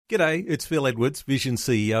G'day, it's Phil Edwards, Vision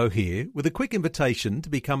CEO here, with a quick invitation to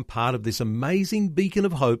become part of this amazing beacon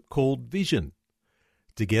of hope called Vision.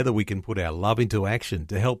 Together we can put our love into action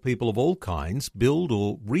to help people of all kinds build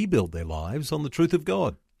or rebuild their lives on the truth of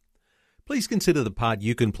God. Please consider the part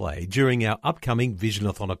you can play during our upcoming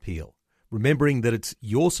Visionathon appeal, remembering that it's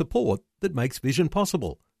your support that makes Vision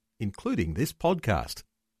possible, including this podcast.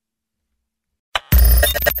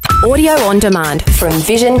 Audio on demand from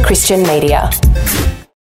Vision Christian Media.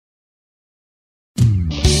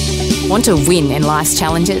 Want to win in life's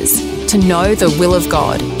challenges? To know the will of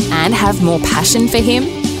God and have more passion for Him?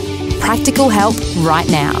 Practical help right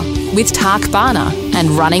now with Tak Bhana and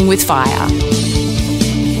Running with Fire.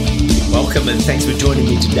 Welcome and thanks for joining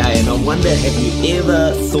me today. And I wonder, have you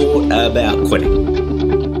ever thought about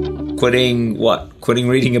quitting? Quitting what? Quitting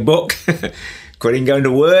reading a book? Quitting going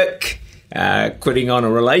to work? Quitting on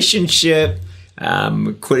a relationship?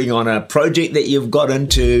 Quitting on a project that you've got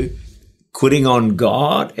into? Quitting on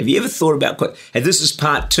God? Have you ever thought about quit? And this is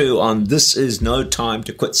part 2 on This Is No Time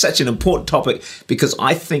to Quit. Such an important topic because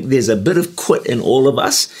I think there's a bit of quit in all of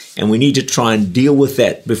us and we need to try and deal with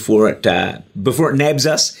that before it nabs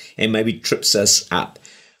us and maybe trips us up.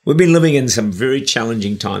 We've been living in some very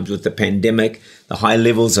challenging times with the pandemic, the high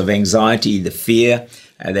levels of anxiety, the fear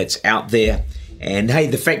that's out there. And hey,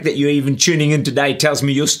 the fact that you're even tuning in today tells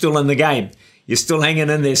me you're still in the game. You're still hanging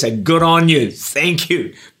in there, so good on you. Thank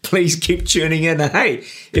you. Please keep tuning in. And hey,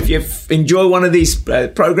 if you enjoy one of these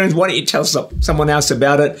programs, why don't you tell someone else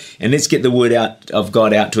about it, and let's get the word out of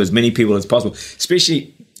God out to as many people as possible,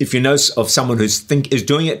 especially if you know of someone who's is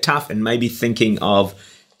doing it tough and maybe thinking of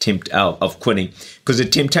quitting, because the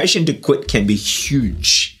temptation to quit can be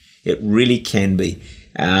huge. It really can be.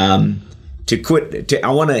 To quit,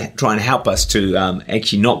 I want to try and help us to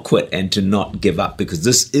actually not quit and to not give up, because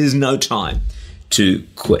this is no time to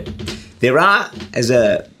quit. There are, as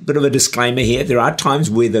a bit of a disclaimer here, there are times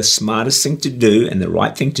where the smartest thing to do and the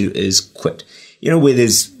right thing to do is quit. You know, where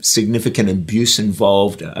there's significant abuse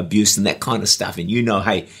involved, abuse and that kind of stuff, and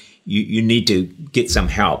hey, you need to get some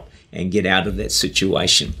help and get out of that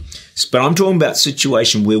situation. But I'm talking about a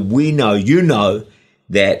situation where you know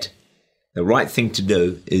that the right thing to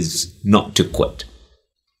do is not to quit.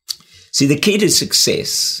 See, the key to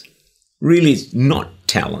success really is not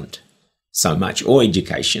talent so much or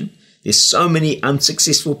education. There's so many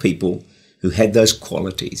unsuccessful people who had those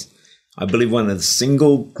qualities. I believe one of the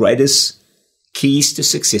single greatest keys to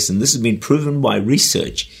success, and this has been proven by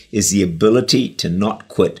research, is the ability to not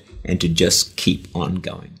quit and to just keep on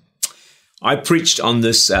going. I preached on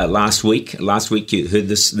this last week. Last week you heard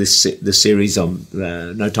this series on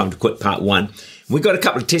No Time to Quit Part 1. We got a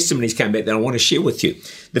couple of testimonies came back that I want to share with you.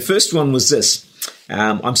 The first one was this.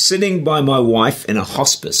 I'm sitting by my wife in a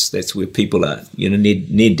hospice. That's where people are,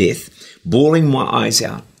 near death, bawling my eyes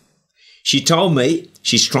out. She told me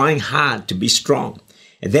she's trying hard to be strong.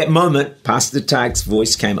 At that moment, Pastor Tak's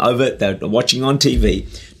voice came over. They were watching on TV.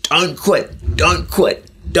 Don't quit, don't quit,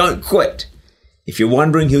 don't quit. If you're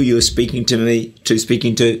wondering who you were speaking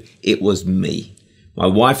to, it was me. My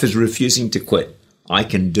wife is refusing to quit. I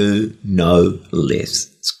can do no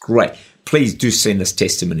less. It's great. Please do send us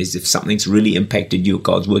testimonies. If something's really impacted you,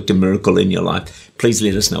 God's worked a miracle in your life, please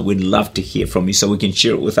let us know. We'd love to hear from you so we can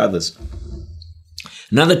share it with others.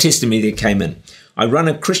 Another testimony that came in. I run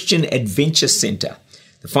a Christian adventure center.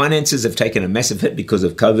 The finances have taken a massive hit because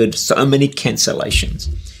of COVID, so many cancellations.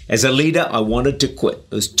 As a leader, I wanted to quit.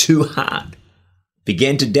 It was too hard.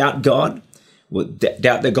 Began to doubt God,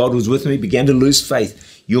 doubt that God was with me, began to lose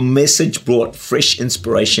faith. Your message brought fresh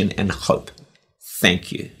inspiration and hope.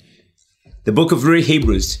 Thank you. The book of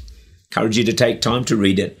Hebrews, encourage you to take time to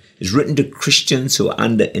read it, is written to Christians who are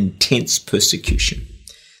under intense persecution.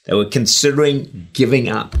 They were considering giving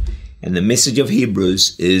up, and the message of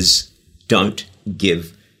Hebrews is don't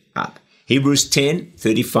give up. Hebrews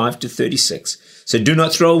 10:35-36. So do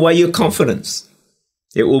not throw away your confidence.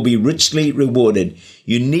 It will be richly rewarded.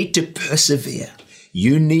 You need to persevere.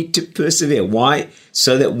 You need to persevere. Why?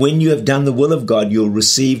 So that when you have done the will of God, you'll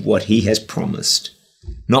receive what He has promised.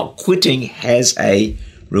 Not quitting has a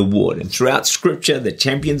reward. And throughout Scripture, the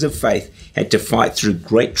champions of faith had to fight through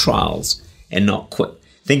great trials and not quit.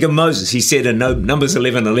 Think of Moses. He said in Numbers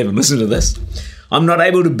 11:11, listen to this. I'm not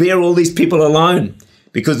able to bear all these people alone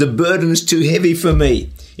because the burden is too heavy for me.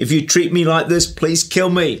 If you treat me like this, please kill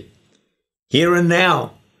me. Here and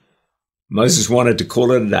now. Moses wanted to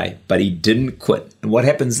call it a day, but he didn't quit. And what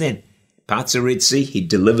happens then? Parts the Red Sea, he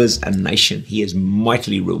delivers a nation. He is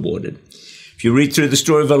mightily rewarded. If you read through the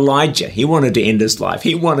story of Elijah, he wanted to end his life.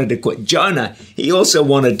 He wanted to quit. Jonah, he also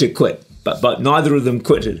wanted to quit, but neither of them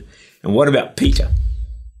quitted. And what about Peter?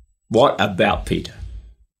 What about Peter?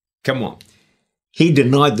 Come on. He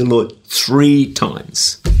denied the Lord 3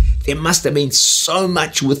 times. There must have been so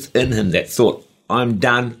much within him that thought, I'm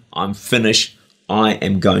done, I'm finished, I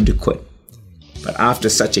am going to quit. But after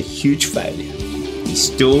such a huge failure, he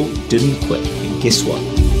still didn't quit. And guess what?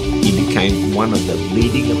 He became one of the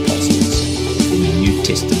leading apostles in the New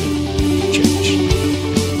Testament church.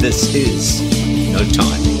 This is no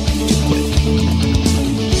time to quit.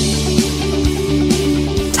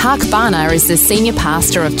 Tak Bhana is the Senior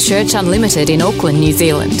Pastor of Church Unlimited in Auckland, New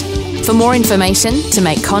Zealand. For more information, to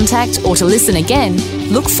make contact or to listen again,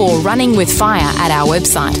 look for Running with Fire at our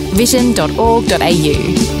website, vision.org.au.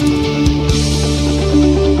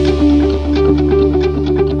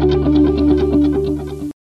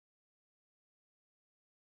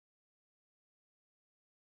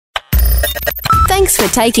 Thanks for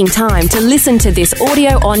taking time to listen to this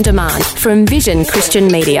audio on demand from Vision Christian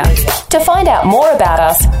Media. To find out more about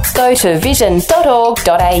us, go to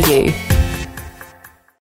vision.org.au.